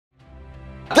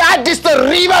That is the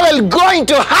revival going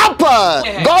to happen.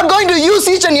 God going to use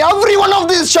each and every one of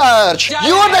this church.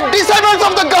 You are the disciples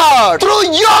of the God.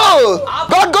 Through you,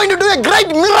 God going to do a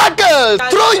great miracle.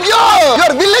 Through you,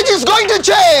 your village is going to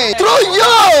change. Through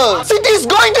you, city is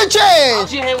going to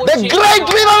change. The great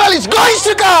revival is going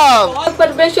to come.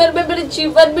 परमेश्वर में मेरे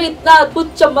जीवन में इतना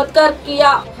अद्भुत चमत्कार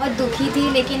किया। बहुत दुखी थी,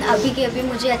 लेकिन अभी के अभी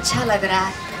मुझे अच्छा लग रहा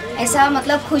है। ऐसा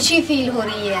मतलब खुशी फील हो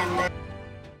रही है अंदर।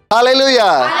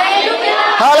 Hallelujah.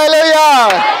 Hallelujah.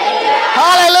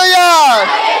 Hallelujah.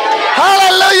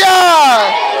 Hallelujah.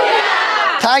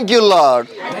 Thank you, Lord.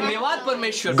 धन्यवाद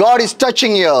परमेश्वर। God is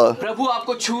touching you. प्रभु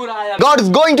आपको छू रहा है। God is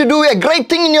going to do a great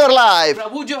thing in your life.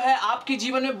 प्रभु जो है आपके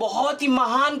जीवन में बहुत ही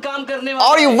महान काम करने वाला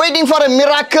है। Are you waiting for a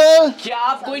miracle? क्या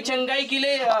आप कोई चंगाई के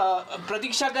लिए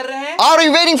प्रतीक्षा कर रहे हैं? Are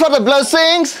you waiting for the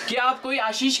blessings? क्या आप कोई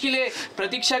आशीष के लिए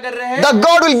प्रतीक्षा कर रहे हैं? That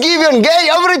God will give you and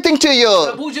give everything to you.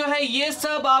 प्रभु जो है ये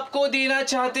सब आपको देना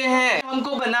चाहते हैं।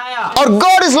 हमको बनाया। Our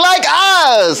God is like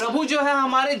us. प्रभु जो है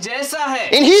हमारे जैसा है।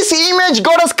 In His image,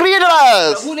 God has created us.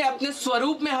 प्रभु ने अपने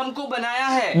स्वरूप में हमको बनाया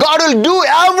है। God will do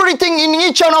everything in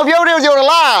each and every area of your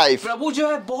life. प्रभु जो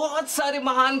है बहुत सारे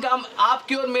महान काम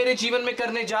आपके और मेरे जीवन में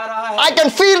करने जा रहा है। I can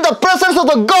feel the presence of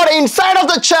the God inside of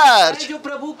the church. जो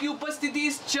प्रभु की उपस्थिति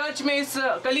इस चर्च में, इस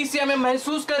कलीसिया में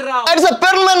महसूस कर रहा हूँ। It's a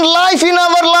permanent life in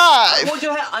our life. वो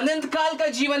जो है अनंत काल का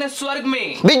जीवन है स्वर्ग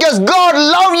में। Because God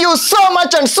loves you so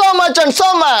much and so much and so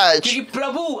much. क्योंकि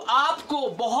प्रभु आपको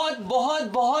बहुत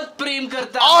बहुत बहुत प्रेम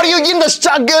करता है। Are you in the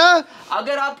struggle?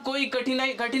 अगर आप कोई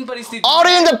कठिन परिस्थिति, Are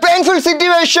you in the painful क्या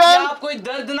situation? आप कोई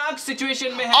दर्दनाक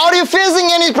सिचुएशन में है? Are you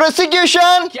facing any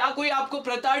persecution? क्या कोई आपको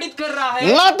प्रताड़ित कर रहा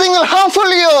है? Nothing will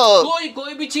harmful you.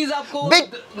 कोई भी चीज आपको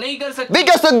नहीं कर सकती।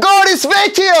 Because the God is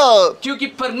with you. क्योंकि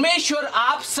परमेश्वर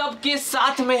आप सबके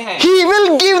साथ में है। He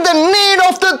will give the need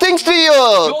of the things to you.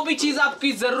 जो भी चीज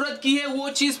आपकी जरूरत की है वो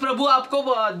चीज प्रभु आपको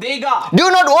देगा। Do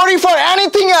not worry for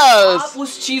anything else. आप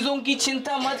उस चीजों की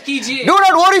चिंता मत कीजिए। Do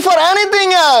not worry for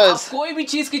anything else. कोई भी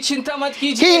चीज की चिंता मत He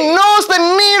कीजिए। knows the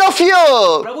need of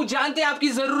you. प्रभु जानते हैं आपकी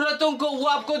जरूरतों को, वो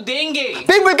आपको देंगे।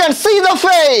 People can see the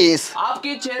face.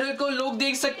 आपके चेहरे को लोग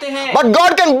देख सकते हैं। But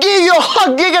God can give you a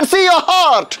hug. He can see your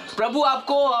heart. प्रभु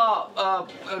आपको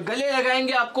गले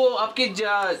लगाएंगे, आपको आपके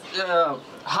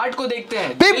हार्ट को देखते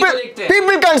हैं, दिल को देखते हैं।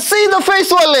 People can see the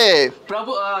face only.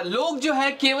 प्रभु लोग जो है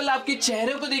केवल आपके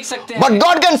चेहरे को देख सकते हैं। But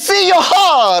God can see your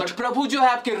heart. प्रभु जो है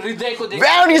आपके हृदय को देख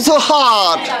Where is your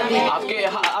heart?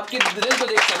 आपके दिल को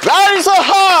देख सकते Where is your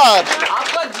heart? हैं।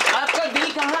 आपका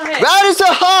दिल कहाँ है? Where is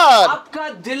your heart? आपका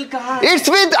दिल कहाँ है? It's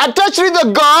attached with the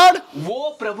God.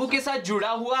 वो प्रभु के साथ जुड़ा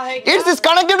हुआ है क्या? It is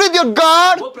connected with your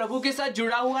God. वो प्रभु के साथ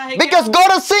जुड़ा हुआ है Because क्या?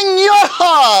 God has seen your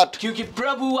heart. क्योंकि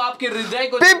प्रभु आपके हृदय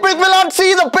को People will not see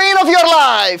the pain of your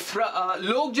life.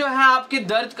 लोग जो है आपके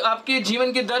दर्द, आपके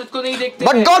जीवन के दर्द को नहीं देखते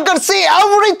But हैं। God can see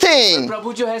everything.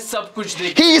 प्रभु जो है सब कुछ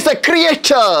देखते He is a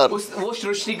creator वो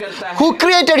सृष्टि करता है। who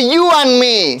created you and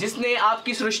me. जिसने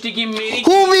आपकी सृष्टि की, मेरी,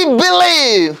 Who we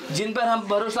believe. जिन पर हम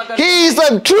भरोसा करते He is हैं।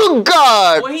 a true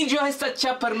God. वही जो है सच्चा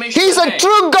He परमेश्वर is a है।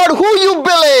 true God who you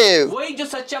believe. वही जो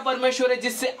सच्चा परमेश्वर है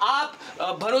जिससे आप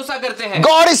भरोसा करते हैं।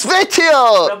 God is with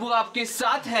you. प्रभु आपके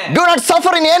साथ है। Do not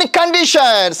suffer in any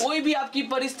conditions. कोई भी आपकी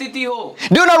परिस्थिति हो,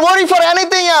 Do not worry for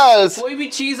anything else. कोई भी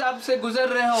चीज आपसे गुजर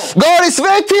रहे हो, God is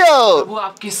with you. प्रभु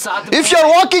आपके साथ If है। you are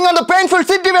walking on the painful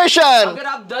situation, अगर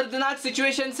आप दर्दनाक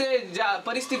सिचुएशन से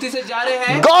परिस्थिति से जा रहे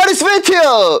हैं, God is with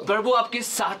you. प्रभु आपके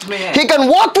साथ में है। He can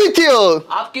walk with you.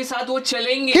 आपके साथ वो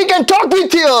चलेंगे, He can talk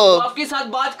with वो you. आपके साथ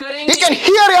बात करेंगे, He can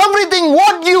hear everything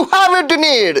what you have it to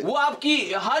need. वो आपकी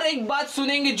हर एक बात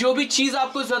सुनेंगे, जो भी चीज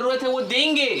आपको जरूरत है वो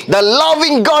देंगे। The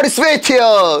loving God is with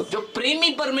you. जो प्रेमी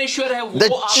परमेश्वर है वो The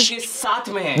आपके साथ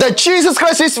में है। The Jesus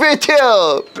Christ is with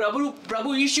you.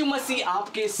 प्रभु यीशु मसीह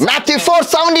आपके साथ Matthew है।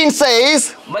 4:17 says,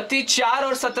 मत्ती 4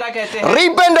 और 17 कहते हैं,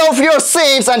 repent of your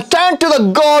sins and turn to the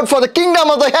God, for the kingdom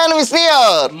of the heaven is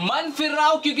near. मन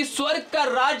फिराओ क्योंकि स्वर्ग का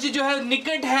राज्य जो है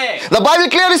निकट है। The Bible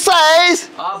clearly says,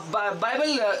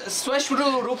 Bible स्पष्ट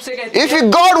रूप से कहती if है,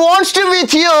 God wants to be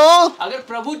with you, अगर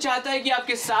प्रभु चाहता है कि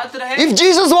आपके साथ रहे, if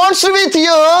Jesus wants to be with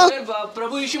you, अगर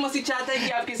प्रभु यीशु मसीह चाहता है कि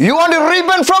आपके you want to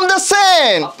repent from the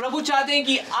sin. प्रभु चाहते हैं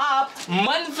कि आप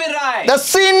मन फिराए। The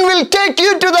sin will take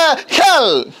you to the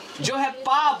hell. जो है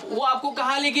पाप, वो आपको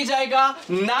कहाँ लेके जाएगा?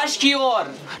 नाश की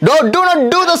ओर। Do not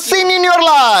do the sin in your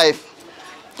life.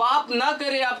 पाप ना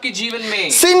करे आपके जीवन में।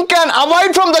 Sin can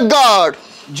avoid from the God.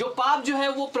 जो पाप जो है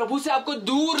वो प्रभु से आपको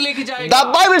दूर लेके जाएगा। The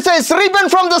Bible says,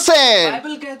 repent from the sin.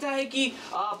 Bible कहता है कि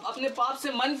आप अपने पाप से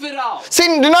मन फिराओ।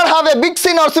 Sin do not have a big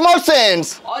sin or small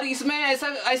sins. और इसमें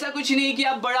ऐसा कुछ नहीं कि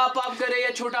आप बड़ा पाप करें या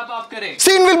छोटा पाप करें।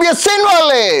 Sin will be a sin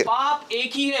only. पाप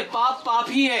एक ही है, पाप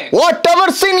ही है। Whatever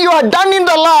sin you have done in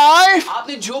the life,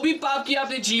 आपने जो भी पाप किया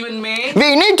अपने जीवन में,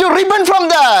 we need to repent from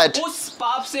that. उस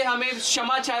पाप से हमें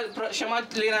क्षमा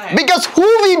लेना है। Because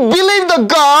who we believe the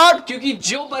God, क्योंकि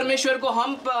जो परमेश्वर को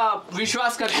हम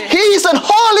विश्वास करते हैं, He is an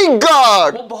holy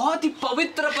God. वो बहुत ही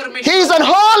पवित्र परमेश्वर। He is an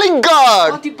holy God.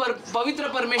 बहुत ही पवित्र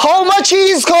परमेश्वर। How much He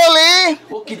is holy,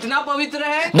 वो कितना पवित्र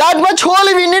है, that much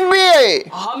holy we need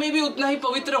be. हमें भी उतना ही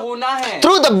पवित्र होना है।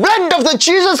 Through the blood of the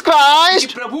Jesus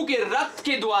Christ, प्रभु के रक्त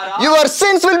के द्वारा your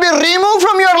sins will be removed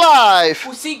from your life.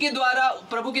 उसी के द्वारा,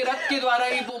 प्रभु के रक्त के द्वारा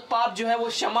ही वो पाप जो है वो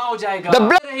क्षमा हो जाएगा। The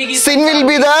blood, sin will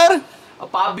be there,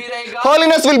 पाप भी रहेगा,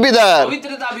 holiness will be there,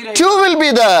 पवित्रता भी रहेगी, two will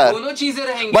be there. दोनों चीजें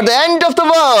रहेंगी। But the end of the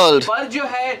world, पर जो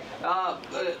है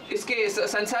इसके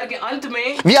संसार के अंत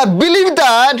में we have believed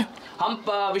that हम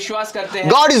विश्वास करते हैं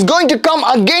God is going to come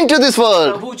again to this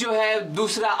world. प्रभु जो है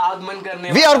दूसरा आगमन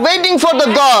करने We are waiting for the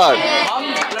God.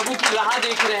 हम प्रभु की राह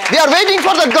देख रहे हैं। We are waiting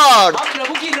for the God. हम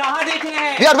प्रभु की राह देख रहे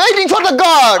हैं। We are waiting for the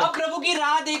God. हम प्रभु की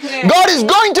राह देख रहे हैं। God is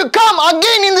going to come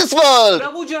again in this world.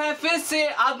 प्रभु जो है फिर से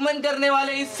आगमन करने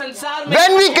वाले इस संसार में।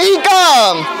 When He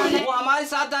come, वो हमारे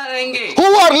साथ रहेंगे।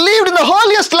 who are lived in the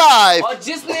holiest life, और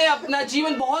जिसने अपना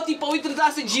जीवन बहुत ही पवित्रता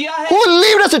से जिया है, who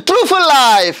lived as a truthful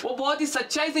life, वो बहुत ही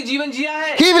सच्चाई से जीवन जिया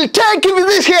है, He will take him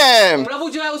with Him. प्रभु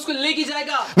जो है उसको लेके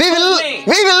जाएगा। We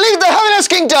will live the heavenly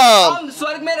kingdom. हम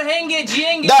स्वर्ग में रहेंगे,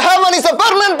 जिएंगे। The heaven is a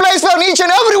permanent place for each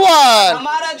and everyone.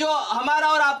 हमारा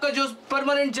और आपका जो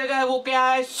परमानेंट जगह है वो क्या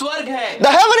है? स्वर्ग है।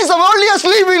 The heaven is the worldliest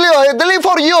live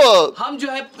for you. हम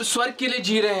जो है स्वर्ग के लिए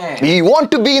जी रहे हैं। We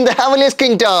want to be in the heavenliest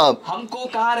kingdom. हमको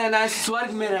कहाँ रहना है?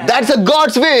 स्वर्ग में रहना। That's a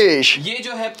God's wish. ये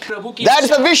जो है प्रभु की That's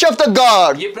the wish of the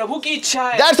God. ये प्रभु की इच्छा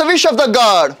है। That's the wish of the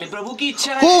God. ये प्रभु की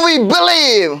इच्छा है। Who we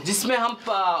believe. जिसमें हम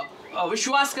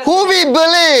विश्वास करते Who हैं। we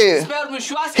believe. जिस पे और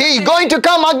विश्वास He करते is हैं। going to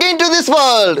come again to this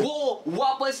world. वो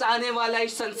वापस आने वाला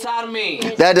इस संसार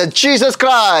में। That is Jesus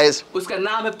Christ. उसका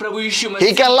नाम है प्रभु यीशु He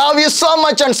Masih. can love you so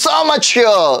much and so much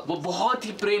here. वो बहुत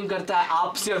ही प्रेम करता है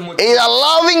आपसे और He मुझसे। is a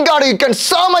loving God. He can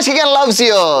so much. He can loves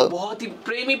you. बहुत ही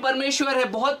प्रेमी परमेश्वर है,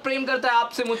 बहुत प्रेम करता है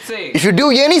आपसे मुझसे। If you do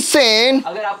any sin,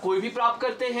 अगर आप कोई भी पाप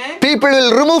करते हैं, people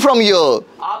will remove from you.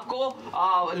 आपको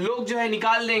लोग जो है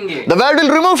निकाल देंगे। The world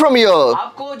will remove from you.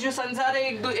 आपको जो संसार है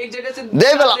एक जगह से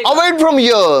They will avoid from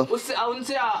you.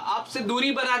 उनसे आपसे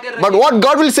दूरी बना कर But what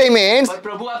God will say means, और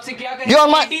प्रभु आपसे क्या you are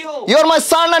कहेगा? बेटी हो, you are my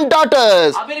son and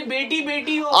daughters. आप मेरी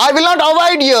बेटी हो। I will not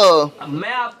avoid you.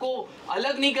 मैं आपको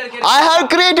अलग नहीं करके I have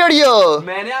created you.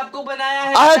 मैंने आपको बनाया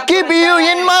है। I have keep you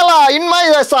in my life, in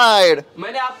my side.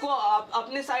 मैंने आपको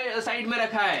अपने साइड में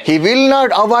रखा है। He will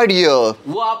not avoid you.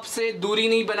 वो आपसे दूरी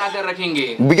नहीं बनाकर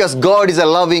रखेंगे। Because God is a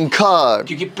loving God.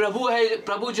 क्योंकि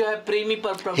प्रभु जो है प्रेमी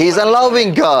प्रभु। He is a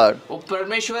loving God. वो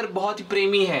परमेश्वर बहुत ही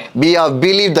प्रेमी है। We have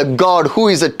believed the God who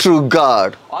is a true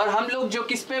God. और हम लोग जो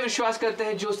किस पे विश्वास करते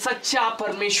हैं? जो सच्चा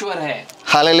परमेश्वर है।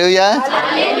 Hallelujah.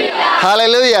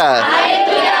 Hallelujah.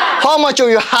 How much are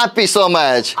you happy so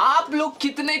much? आप लोग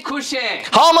कितने खुश हैं?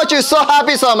 How much you so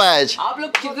happy so much? आप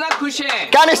लोग कितना खुश हैं?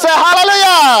 Can you say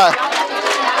hallelujah?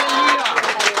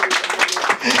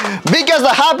 Because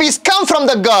the happiness come from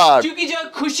the God. क्योंकि जो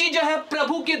खुशी जो है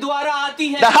प्रभु के द्वारा आती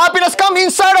है। The happiness come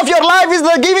inside of your life is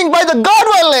the giving by the God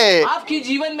only. आपके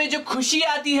जीवन में जो खुशी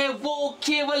आती है वो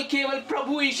केवल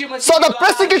प्रभु यीशु मसीह। So the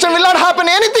persecution will not happen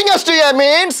anything else to you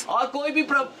means. और कोई भी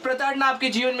प्रताड़ना आपके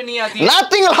जीवन में नहीं आती है।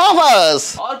 Nothing will harm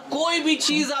us. और कोई भी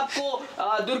चीज आपको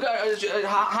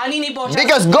हानि नहीं पहुंचाती।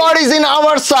 Because God is in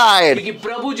our side. क्योंकि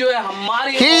प्रभु जो है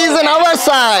हमारे He is in our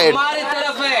side. हमारे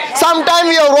तरफ है।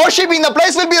 Sometime your worship in the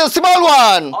place will be a small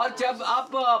one. और जब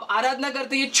आप आराधना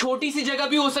करते हैं छोटी सी जगह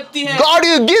भी हो सकती है। God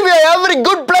will give you every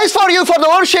good place for you for the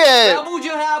worship. प्रभु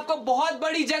जो है आपको बहुत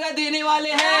बड़ी जगह देने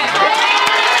वाले हैं।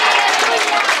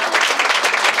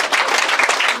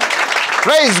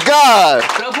 Praise God.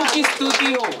 प्रभु की स्तुति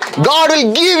हो। God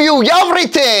will give you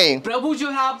everything. प्रभु जो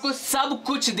है आपको सब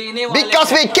कुछ देने वाले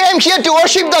Because हैं। we came here to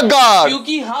worship the God.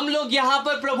 क्योंकि हम लोग यहाँ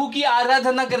पर प्रभु की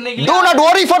आराधना करने के लिए Do not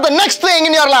worry for the next thing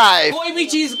in your life. कोई भी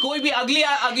चीज कोई भी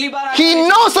अगली बार He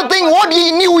knows the thing what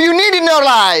you need in your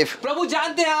life. प्रभु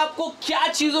जानते हैं आपको क्या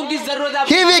चीजों की जरूरत है।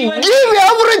 He will give you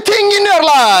everything in your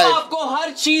life. आपको हर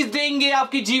चीज देंगे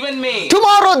आपके जीवन में।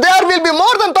 Tomorrow there will be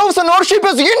more than 1,000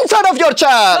 worshipers inside of your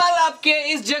church. कल आपके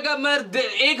इस जगह में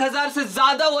 1000 से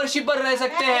ज्यादा वर्शिपर रह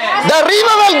सकते हैं। The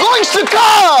revival going to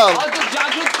come. और जो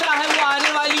जागरूकता है वो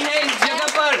आने वाली है इस जगह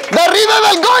पर। The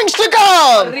revival going to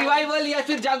come. Revival या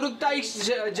फिर जागरूकता इस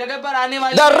जगह पर आने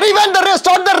वाली The revival,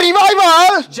 start the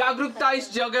revival. जागरूकता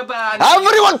इस जगह पर आने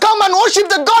Everyone come and worship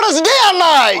the God as day and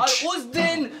night. और उस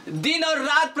दिन और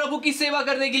रात प्रभु की सेवा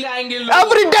करने के लिए आएंगे लोग।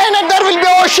 Every day and night there will be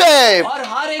worship. और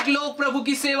हर एक लोग प्रभु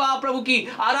की सेवा प्रभु की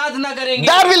आराधना करेंगे।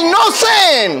 There will no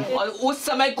sin. और उस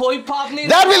समय कोई पाप नहीं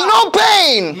There will no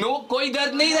pain. कोई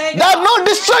दर्द नहीं रहेगा। There are no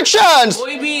distractions.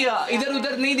 कोई भी इधर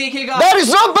उधर नहीं देखेगा। There is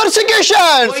no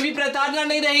persecutions. कोई भी प्रताड़ना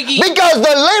नहीं रहेगी। Because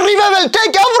the revival will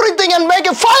take everything and make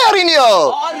a fire in you.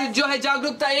 और जो है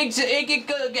जागरूकता एक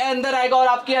के अंदर आएगा और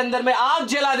आपके अंदर में आग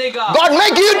जला देगा। God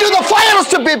make you to the fires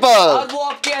to people. और वो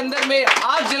आपके अंदर में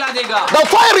आग जला देगा। The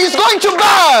fire is going to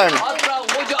burn. और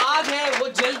वो जो आग है वो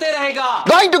जलते रहेगा।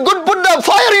 Going to put the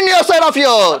fire in your side of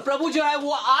you. प्रभु जो है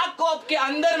वो आग को आपके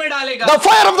अंदर में डालेगा। The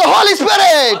fire of the Holy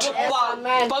Spirit.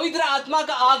 पवित्र आत्मा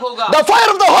का आग होगा। The fire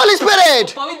of the Holy Spirit.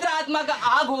 पवित्र आत्मा का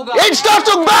आग होगा। It starts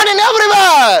to burn in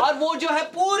everywhere. और वो जो है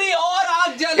पूरी और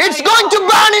आग जल It's going to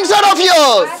burn inside of you.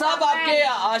 सब आपके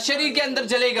शरीर के अंदर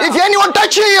जलेगा। If anyone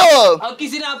touch you, और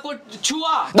किसी ने आपको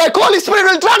छुआ, the Holy Spirit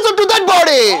will transfer to that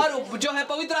body. और जो है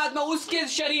पवित्र आत्मा उसके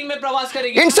शरीर में प्रवास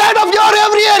करेगी। Inside of your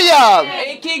every area.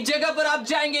 एक एक जगह पर आप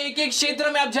जाएंगे, एक एक क्षेत्र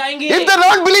में आप जाएंगे। If they're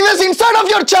not believers inside of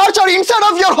your church or inside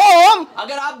of your home,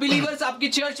 अगर आप बिलीवर्स आपके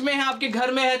चर्च में हैं, आपके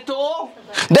घर में है तो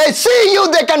they see you,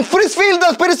 they can feel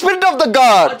the spirit of the और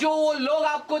God. जो लोग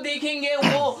आपको देखेंगे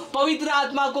वो पवित्र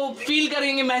आत्मा को फील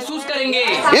करेंगे, महसूस करेंगे।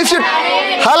 If you,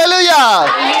 hallelujah.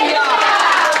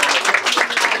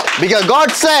 Because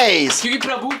God says, क्योंकि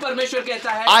प्रभु परमेश्वर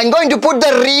कहता है, I'm going to put the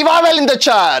revival in the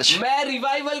church. मैं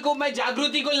रिवाइवल को, मैं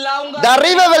जागृति को लाऊंगा। The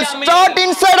revival start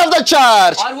inside of the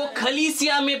church. और वो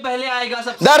खलीसिया में पहले आएगा।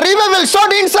 सबसे The revival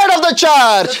start inside of the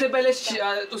church. सबसे पहले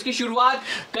उसकी शुरुआत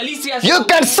कलीसिया से You होगी।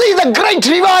 can see the great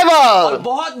और revival.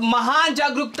 बहुत महान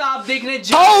जागरूकता आप देखने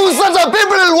जा रहे हैं। Thousands of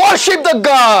people will worship the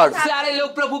God. सारे लोग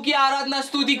प्रभु की आराधना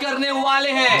स्तुति करने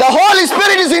वाले हैं। The Holy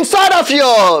Spirit is inside of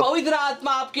you. पवित्र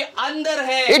आत्मा आपके अंदर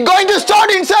है। It's going to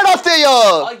start inside of you.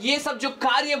 और ये सब जो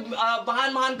कार्य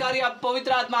महान कार्य आप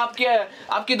पवित्र आत्मा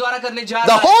आपके द्वारा करने जा The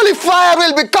रहा है। holy fire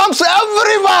will become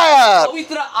everywhere.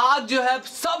 पवित्र आग जो है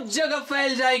सब जगह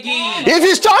फैल जाएगी। If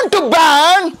you start to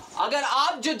burn, अगर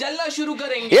आप जो जलना शुरू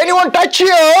करेंगे, anyone touch you,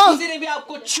 किसी ने भी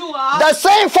आपको छुआ, the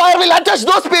same fire will attach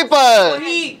those people.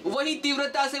 वही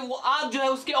तीव्रता से वो आग जो है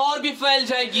उसके और भी फैल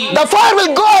जाएगी। The fire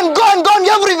will go on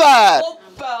everywhere.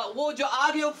 वो जो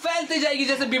आग है वो फैलते जाएगी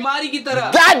जैसे बीमारी की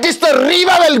तरह। That is the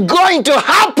revival going to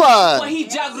happen. वही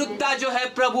जागरूकता जो है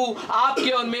प्रभु आपके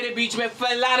और मेरे बीच में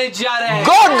फैलाने जा रहे हैं।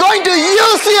 God going to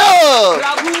use you.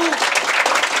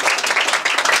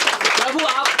 प्रभु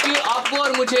आपको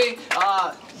और मुझे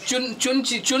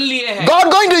चुन लिए हैं। God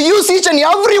going to use each and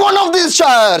every one of this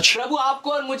church. प्रभु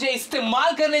आपको और मुझे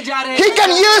इस्तेमाल करने जा रहे हैं। He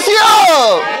can use you.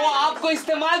 वो आपको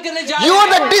इस्तेमाल करने जा रहे हैं। You are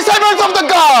the disciples of the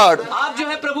God. आप जो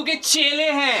है प्रभु के चेले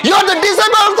हैं। You are the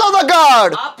disciples of the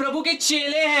God. आप प्रभु के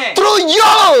चेले हैं। Through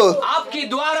you. आपके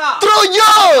द्वारा। Through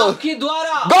you. आपके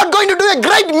द्वारा। God going to do a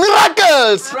great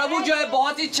miracles. प्रभु जो है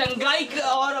बहुत ही चंगाई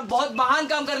और बहुत महान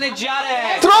काम करने जा रहे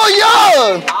हैं। Through you.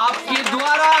 आपके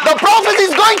द्वारा। The prophet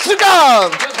is going to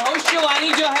come. भविष्यवाणी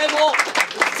जो है वो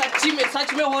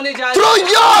सच में होने जा रही है। Through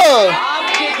you.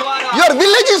 आपके द्वारा। Your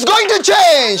village is going to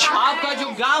change. आपका जो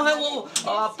गांव है वो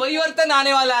परिवर्तन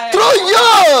आने वाला है। Through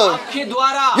you. आपके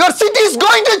द्वारा। Your city is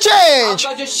going to change.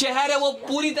 आपका जो शहर है वो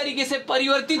पूरी तरीके से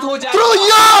परिवर्तित हो जाएगा। Through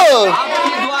you.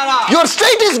 आपके द्वारा। Your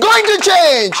state is going to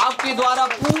change. आपके द्वारा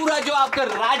पूरा जो आपका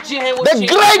राज्य है वो The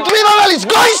great revival is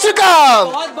going to come.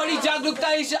 बहुत बड़ी जागरूकता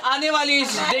इस आने वाली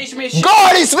इस देश में।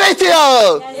 God is with you.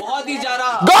 बहुत ही ज्यादा।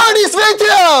 God is with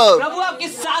you. प्रभु आपके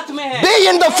साथ में है। Be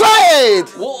in the faith.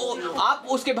 वो आप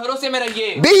उसके भरोसे में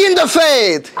रहिए। Be in the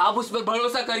faith. आप उस पर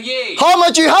भरोसा करिए। How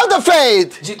much you have the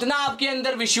faith, जितना आपके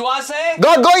अंदर विश्वास है,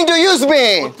 God going to use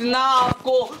me. उतना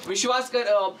आपको विश्वास कर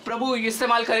प्रभु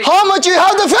इस्तेमाल करेगा। How much you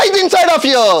have the faith inside of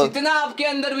you, जितना आपके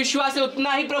अंदर विश्वास है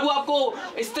उतना ही प्रभु आपको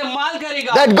इस्तेमाल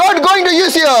करेगा। that God going to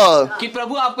use you. कि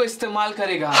प्रभु आपको इस्तेमाल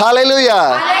करेगा। Hallelujah.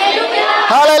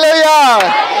 Hallelujah.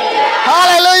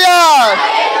 Hallelujah.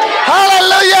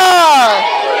 Hallelujah.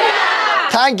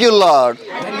 Thank you, Lord.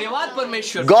 धन्यवाद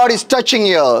परमेश्वर। God is touching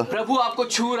you. प्रभु आपको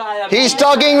छू रहा है। He is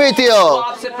talking with वो you.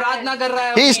 आपसे प्रार्थना कर रहा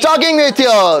है। He is talking with वो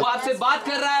you. आपसे बात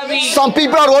कर रहा है अभी। Some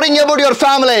people are worrying about your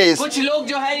families. कुछ लोग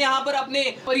जो है यहाँ पर अपने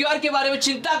परिवार के बारे में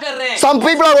चिंता कर रहे हैं। Some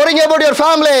people are worrying about your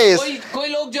families. कोई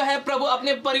लोग जो है प्रभु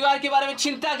अपने परिवार के बारे में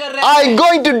चिंता कर रहे हैं। I'm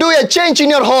going to do a change in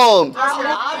your home.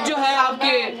 आप जो है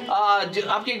आपके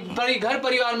घर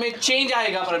परिवार में चेंज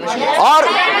आएगा परमेश्वर। Or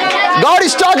God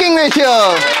is talking with you.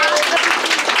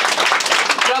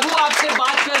 प्रभु आपसे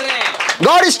बात कर रहे हैं।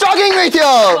 God is talking with Prabhu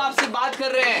you. आपसे बात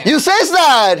कर रहे हैं। You says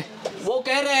that वो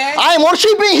कह रहे हैं, I am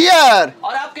worshiping here.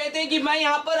 और आप कहते हैं कि मैं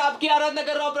यहाँ पर आपकी आराधना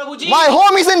कर रहा हूँ प्रभु जी। My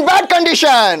home is in bad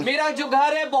condition. मेरा जो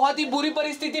घर है बहुत ही बुरी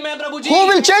परिस्थिति में है प्रभु जी। Who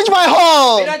will change my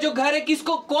home? मेरा जो घर है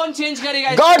किसको कौन चेंज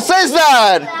करेगा? God says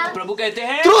that प्रभु कहते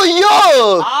हैं, through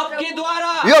you, आपके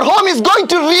द्वारा, your home is going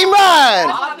to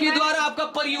remain. आपके द्वारा आपका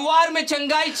परिवार में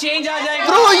चंगाई चेंज आ जाएगा।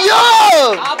 Through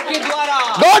you, आपके द्वारा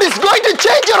God is going to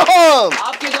change your home.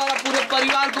 आपके द्वारा पूरे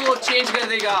परिवार को चेंज कर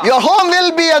देगा। Your home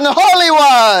will be an holy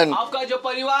one. आपका जो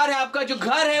परिवार है, आपका जो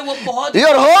घर है वो बहुत,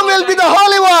 Your home will be the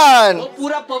holy one. वो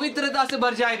पूरा पवित्रता से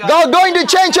भर जाएगा। God going to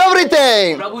change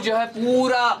everything. प्रभु जो है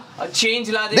पूरा चेंज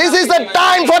ला देगा। This is the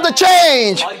time for the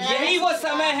change. और यही वो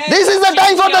समय है। This is the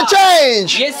time for the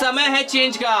change. ये समय है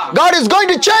चेंज का। God is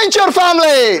going to change your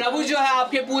family. प्रभु जो है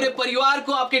आपके पूरे परिवार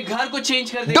को, आपके घर को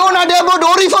चेंज कर देगा। Do not ever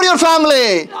worry for your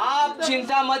family. आप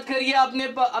चिंता मत करिए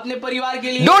अपने परिवार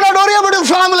के लिए। Do not worry about your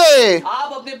family.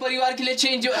 आप अपने परिवार के लिए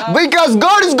change, Because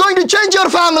God is going to change your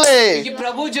family. क्योंकि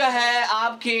प्रभु जो है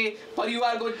आपके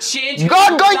परिवार को change,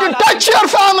 God going to touch your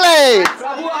family.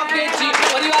 प्रभु आपके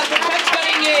परिवार को टच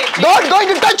करेंगे। God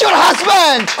going to touch your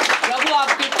husband. प्रभु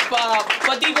आपके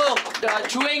पति को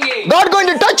छुएंगे। God going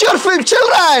to touch your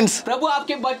children. प्रभु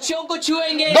आपके बच्चों को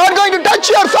छुएंगे। God going to touch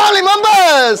your family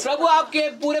members. प्रभु आपके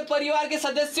पूरे परिवार के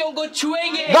सदस्यों को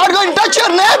छुएंगे। God going to touch your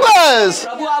neighbors.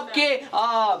 प्रभु आपके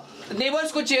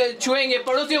नेबर्स को छुएंगे,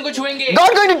 पड़ोसियों को छुएंगे।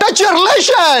 God going to touch your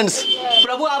relations.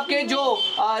 प्रभु आपके जो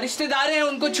रिश्तेदार हैं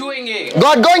उनको छुएंगे।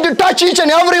 God going to touch each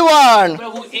and everyone.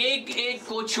 प्रभु एक एक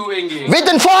को छुएंगे।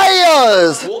 Within 5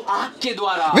 years. वो आग के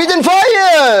द्वारा, Within 5 वो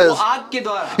years. आग के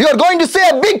द्वारा। You are going to see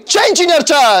a big change in your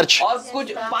church. और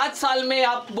कुछ 5 साल में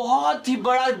आप बहुत ही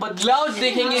बड़ा बदलाव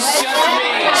देखेंगे इस चर्च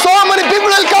में। So many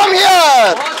people will come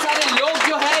here. बहुत सारे लोग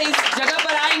जो है इस जगह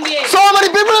पर आएंगे। So many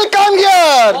people will come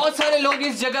here. बहुत सारे लोग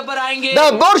इस जगह पर आएंगे।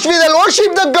 The birds will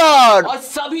worship the God. और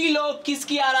सभी लोग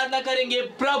किसकी आराधना करेंगे?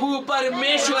 प्रभु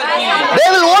परमेश्वर की। They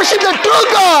will worship the true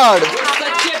God. वो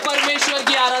सच्चे परमेश्वर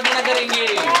की आराधना करेंगे।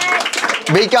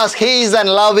 Because He is a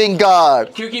loving God.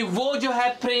 क्योंकि वो जो है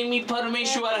प्रेमी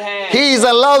परमेश्वर है। He is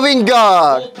a loving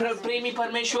God. वो प्रेमी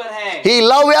परमेश्वर है। He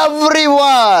loves वो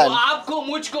everyone. आपको,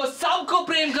 मुझको, सबको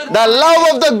प्रेम करता The है। love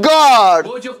of the God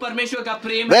वो जो परमेश्वर का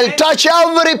प्रेम will है, touch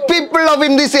every people of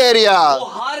in this area.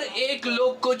 वो हर एक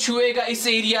लोग को छुएगा इस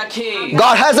एरिया के।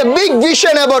 God has a big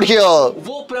vision about you.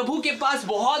 वो प्रभु के पास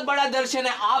बहुत बड़ा दर्शन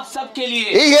है आप सबके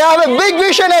लिए। He have a big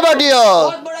vision about you.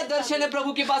 बहुत बड़ा दर्शन है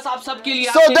प्रभु के पास आप सबके लिए।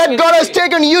 So that God has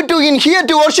taken you to in here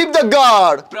to worship the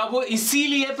God. प्रभु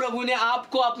इसीलिए प्रभु ने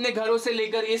आपको अपने घरों से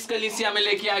लेकर इस कलीसिया में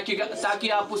लेके आया ताकि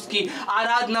आप उसकी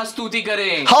आराधना स्तुति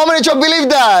करें। How many of you believe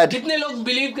that? कितने लोग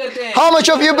बिलीव करते हैं? How much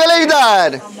of you believe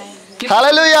that?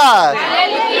 Hallelujah.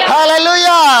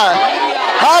 Hallelujah.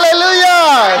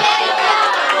 Hallelujah.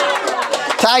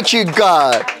 Thank you,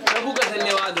 God. प्रभु का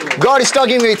धन्यवाद हो। God is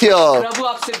talking with you. प्रभु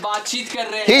आपसे बातचीत कर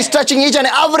रहे He हैं। is touching each and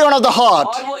every one of the heart.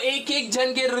 और वो एक एक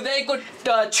जन के हृदय को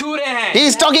छू रहे हैं। He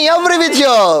is talking every with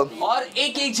you. और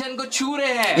एक एक जन को छू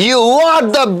रहे हैं। You are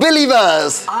the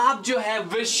believers. आप जो है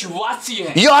विश्वासी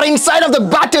हैं। You are inside of the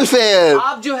battlefield.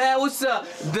 आप जो है उस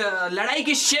लड़ाई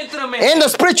के क्षेत्र में, In the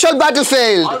spiritual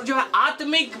battlefield. और जो है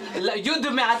आत्मिक युद्ध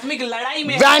में, आत्मिक लड़ाई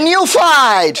में। When you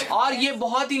fight, और ये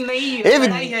बहुत ही नई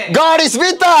लड़ाई है। if God is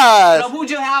with us, प्रभु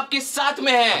जो है आपके साथ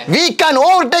में है। we can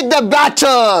overtake the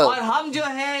battle. और हम जो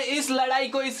है इस लड़ाई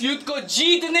को, इस युद्ध को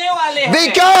जीतने वाले हैं।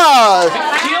 Because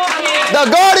क्योंकि the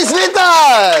God is with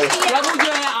us. प्रभु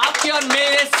जो है आपके और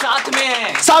मेरे साथ में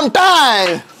है।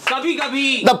 Sometimes कभी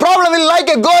कभी the problem will like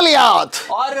a Goliath.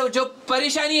 और जो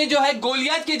परेशानी है जो है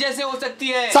गोलियत के जैसे हो सकती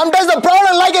है। Sometimes the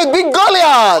problem like a big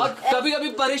Goliath. और कभी कभी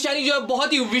परेशानी जो है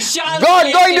बहुत ही विशाल,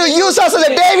 God going to use us as a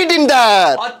David in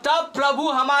that. और तब प्रभु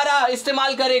हमारा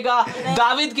इस्तेमाल करेगा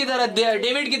दाऊद की तरह,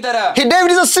 डेविड की तरह।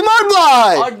 David is a small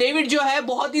boy. और डेविड जो है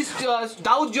बहुत ही,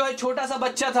 दाऊद जो है छोटा सा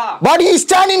बच्चा था। But he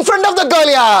stand in front of the और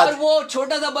Goliath. वो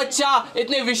छोटा सा बच्चा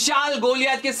इतने विशाल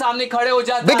गोलियत के सामने खड़े हो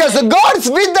जाता Because है। the God is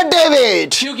with the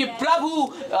David. क्योंकि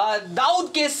प्रभु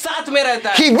दाऊद के साथ में रहता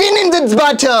है। He win in this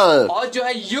battle. और जो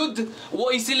है युद्ध वो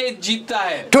इसीलिए जीतता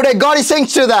है। Today God is saying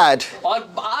to that. और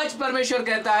आज परमेश्वर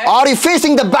कहता है, Are you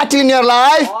facing the battle in your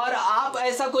life? और आप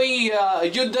ऐसा कोई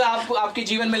युद्ध आपके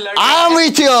जीवन में लड़ I am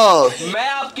with you. मैं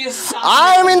आपके साथ,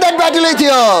 I am in that battle with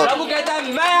you. प्रभु कहता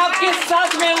है मैं आपके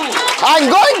साथ में हूँ। I'm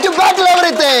going to battle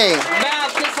everything. मैं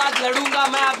आपके साथ लड़ूंगा,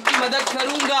 मैं आपकी मदद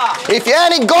करूंगा। If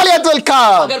any Goliath will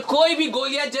come अगर कोई भी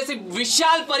गोलियत जैसे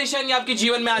विशाल परेशानी आपके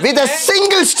जीवन में आती with a है,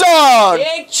 single stone,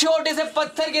 एक छोटे से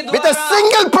पत्थर के with a द्वारा,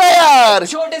 single prayer,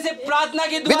 छोटे से प्रार्थना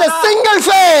के with a द्वारा, single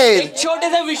faith, एक छोटे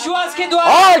से विश्वास के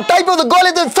द्वारा, all type of the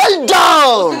Goliath will fell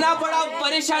down. इतना बड़ा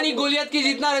परेशानी गोलियत की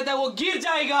जितना रहता है वो गिर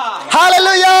जाएगा।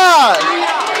 Hallelujah!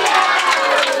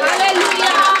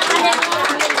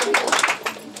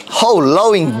 How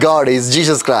loving God is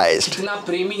Jesus Christ. कितना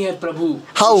प्रेमी है प्रभु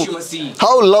How, Yeshu Masih,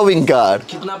 how loving God.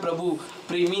 कितना प्रभु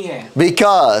प्रेमी है।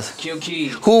 Because क्योंकि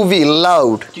who we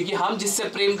loved, हम जिससे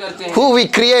प्रेम करते हैं, who we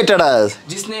created us,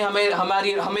 जिसने हमें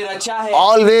रचा है,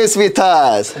 always with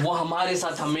us. वो हमारे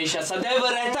साथ हमेशा सदैव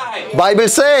रहता है। Bible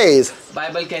says,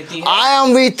 बाइबल कहती है, I am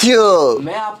with you.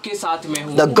 मैं आपके साथ में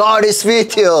हूँ। The God is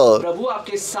with you. प्रभु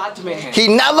आपके साथ में है। He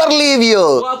never leave वो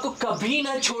you. आपको कभी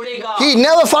न छोड़ेगा, He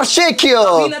never forsake कभी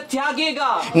you. न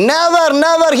त्यागेगा, Never,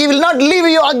 never. He will not leave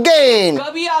you again.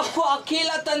 कभी आपको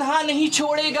अकेला तन्हा नहीं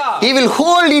छोड़ेगा। He will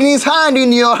hold in his hand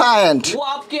in your hand. वो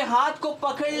आपके हाथ को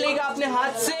पकड़ लेगा अपने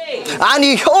हाथ से, And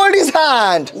he hold his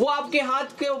hand. वो आपके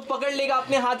हाथ को पकड़ लेगा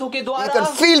अपने हाथों के You द्वारा, can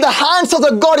feel the hands of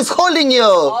the God is holding you.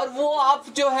 और वो आप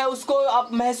जो है उसको आप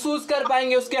महसूस कर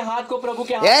पाएंगे उसके हाथ को, प्रभु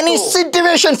के हाथ Any को।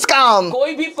 situations come,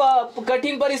 कोई भी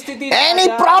कठिन परिस्थिति any आ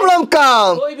जाए, problem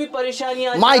come, कोई भी परेशानी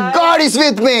आ my जाए, God is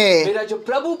with me. मेरा जो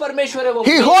प्रभु परमेश्वर है वो He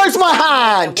मेरे holds my साथ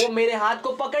है। hand. वो मेरे हाथ को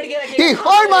पकड़ के रखेगा, He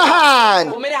hold my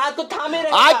hand. वो मेरे हाथ को थामे I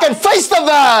रहेगा। can face the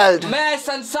world मैं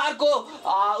संसार को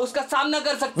उसका सामना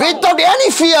कर सकता हूँ, without any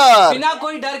fear, बिना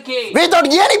कोई डर के, without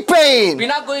any pain,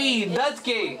 बिना कोई दर्द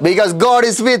के, because God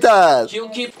is with us.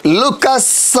 क्योंकि Lucas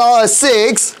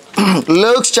 6,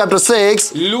 Luke chapter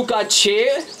 6, लूका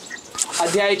 6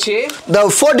 अध्याय 6 the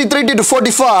 43 to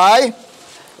 45,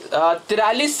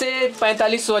 43 से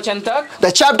 45 वचन तक,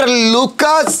 the chapter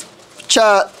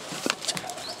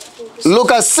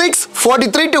Lucas 6,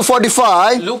 43 to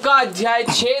 45, लूका अध्याय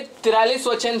 6 43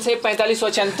 वचन से 45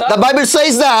 वचन the तक। Bible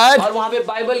says that और वहाँ पे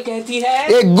बाइबल कहती है,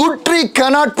 a good tree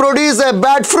cannot produce a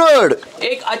bad fruit,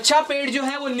 एक अच्छा पेड़ जो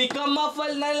है वो निकम्मा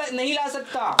फल नहीं ला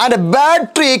सकता, and a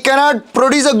bad tree cannot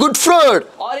produce a good fruit.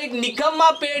 और एक निकम्मा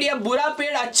पेड़ या बुरा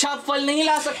पेड़ अच्छा फल नहीं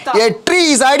ला सकता। A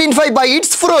tree is identified by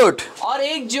its fruit. और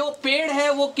एक जो पेड़ है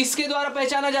वो किसके द्वारा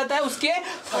पहचाना जाता है? उसके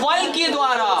फल के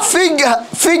द्वारा।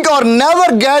 Fig are never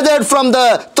gathered from the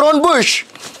thorn bush.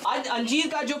 आज अंजीर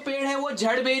का जो पेड़ है वो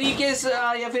झड़बेरी के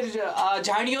या फिर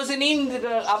झाड़ियों से नहीं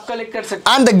आप कलेक्ट कर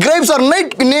सकते। And the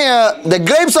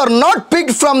grapes are not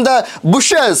picked from the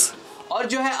bushes. और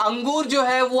जो है अंगूर जो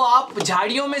है वो आप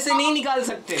झाड़ियों में से नहीं निकाल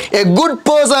सकते। A good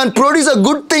person produces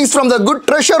good things from the good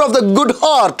treasure of the good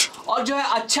heart. और जो है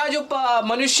अच्छा जो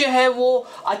मनुष्य है वो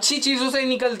अच्छी चीजों से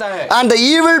निकलता है। And the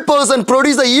evil person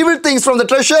produces the evil things from the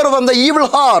treasure from the evil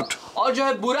heart. और जो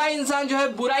है बुरा इंसान जो है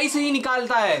बुराई से ही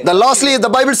निकालता है। The lastly, the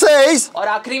Bible says, और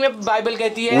आखिरी में बाइबल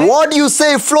कहती है, what you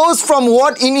say flows from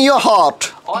what in your heart.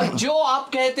 और जो आप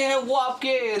कहते हैं वो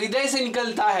आपके हृदय से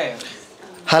निकलता है।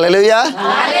 Hallelujah.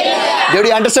 Did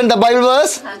you understand the Bible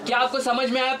verse? क्या आपको समझ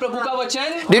में आया प्रभु का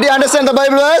वचन? Did you understand the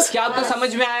Bible verse? क्या आपको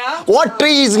समझ में आया? What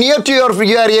tree is near to your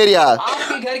area?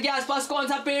 आपके घर के आसपास कौन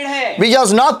सा पेड़ है?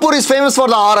 Because Nagpur is famous for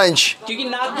the orange. क्योंकि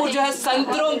नागपुर जो है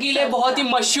संतरों के लिए बहुत ही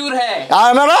मशहूर है।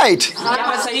 Am I right? क्या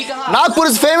मैं सही कहा? Nagpur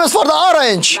is famous for the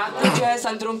orange. Nagpur जो है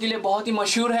संतरों के लिए बहुत ही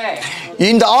मशहूर है।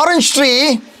 In the orange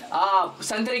tree,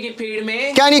 संतरे के पेड़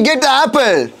में can you get the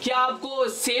apple? क्या आपको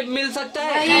सेब मिल सकता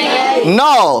है?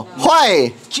 No.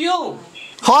 Why? क्यों?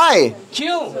 Why?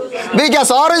 क्यों?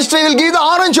 Because orange tree will give the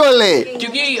orange only.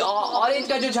 क्योंकि ऑरेंज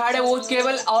का जो झाड़ है वो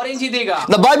केवल ऑरेंज ही देगा।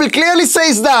 The Bible clearly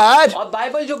says that और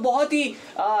बाइबल जो बहुत ही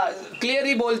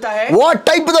क्लियरली बोलता है, what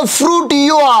type of the fruit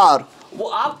you are. वो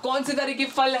आप कौन से तरह के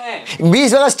फल हैं,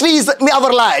 Because tree is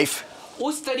our life.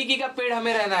 उस तरीके का पेड़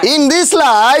हमें रहना है। In this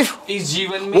life, इस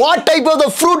जीवन में what type of the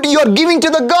fruit you are giving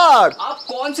to the God? आप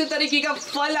कौन से तरीके का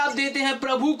फल आप देते हैं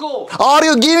प्रभु को? Are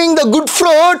you giving the good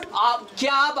fruit?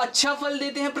 क्या आप अच्छा फल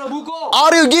देते हैं प्रभु को?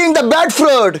 Are you giving the bad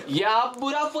fruit? या आप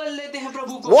बुरा फल देते हैं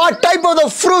प्रभु को? What type of the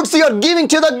fruits you are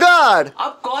giving to the God?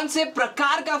 आप कौन से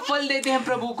प्रकार का फल देते हैं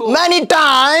प्रभु को? Many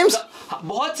times,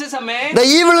 बहुत से समय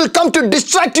the evil will come to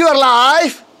distract your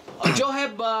life. जो है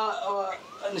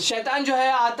शैतान जो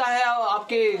है आता है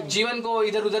आपके जीवन को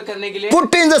इधर उधर करने के लिए,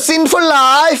 Put in the sinful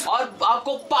life. और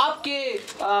आपको पाप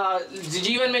के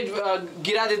जीवन में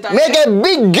गिरा देता है। Make a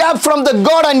big gap from the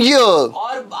God and you.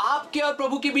 और आपके और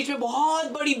प्रभु के बीच में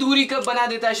बहुत बड़ी दूरी बना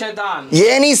देता है शैतान।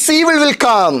 Any evil will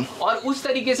come. और उस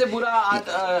तरीके से बुरा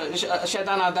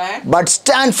शैतान आता है। But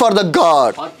stand for the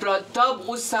God. और तब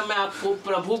उस समय आपको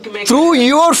प्रभु में Through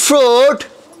your fruit,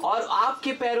 और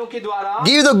आपके पैरों के द्वारा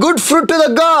give the good fruit to the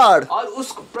God. और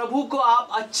उस प्रभु को आप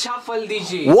अच्छा फल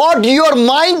दीजिए। What your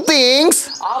mind thinks,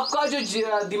 आपका जो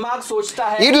दिमाग सोचता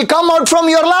है, it will come out from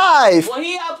your life.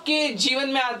 वही आपके जीवन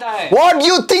में आता है। What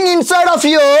you think inside of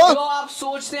you, जो आप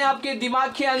सोचते हैं आपके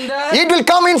दिमाग के अंदर, it will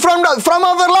come in from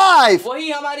our life. वही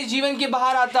हमारे जीवन के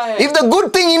बाहर आता है। If the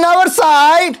good thing in our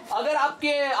side, अगर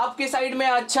आपके साइड में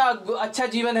अच्छा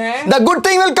जीवन है, the good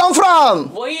thing will come from.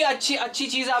 वही अच्छी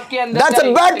चीज आपके अंदर That's a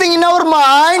जाएगी। bad thing in our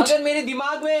mind. अगर मेरे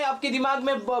दिमाग में, आपके दिमाग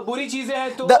में बुरी चीजें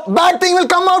हैं तो The bad thing will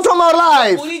come out from our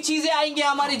life. बुरी चीजें आएंगी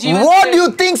हमारे जीवन What में। you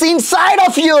think inside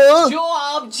of you, जो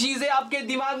आप चीजें आपके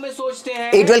दिमाग में सोचते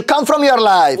हैं, it will come from your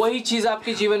life. वही चीज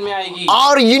आपके जीवन में आएगी।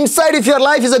 Or inside of your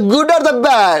life is a good or the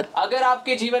bad. अगर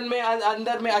आपके जीवन में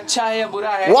अंदर में अच्छा है या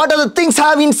बुरा है, What are the things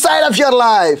have inside of your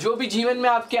life? जो भी जीवन में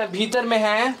आपके भीतर में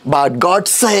है, But God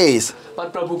says, पर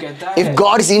प्रभु कहता if है,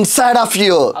 God is inside of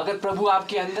you, अगर प्रभु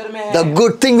आपके अंदर में है, the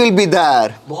good thing will be there.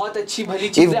 बहुत अच्छी भली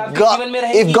If चीजें आपके God, जीवन में if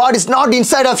रहेगी। God is not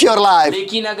inside of your life,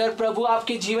 लेकिन अगर प्रभु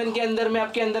आपके जीवन के अंदर में,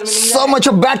 आपके अंदर में नहीं so है, much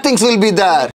of bad things will be there.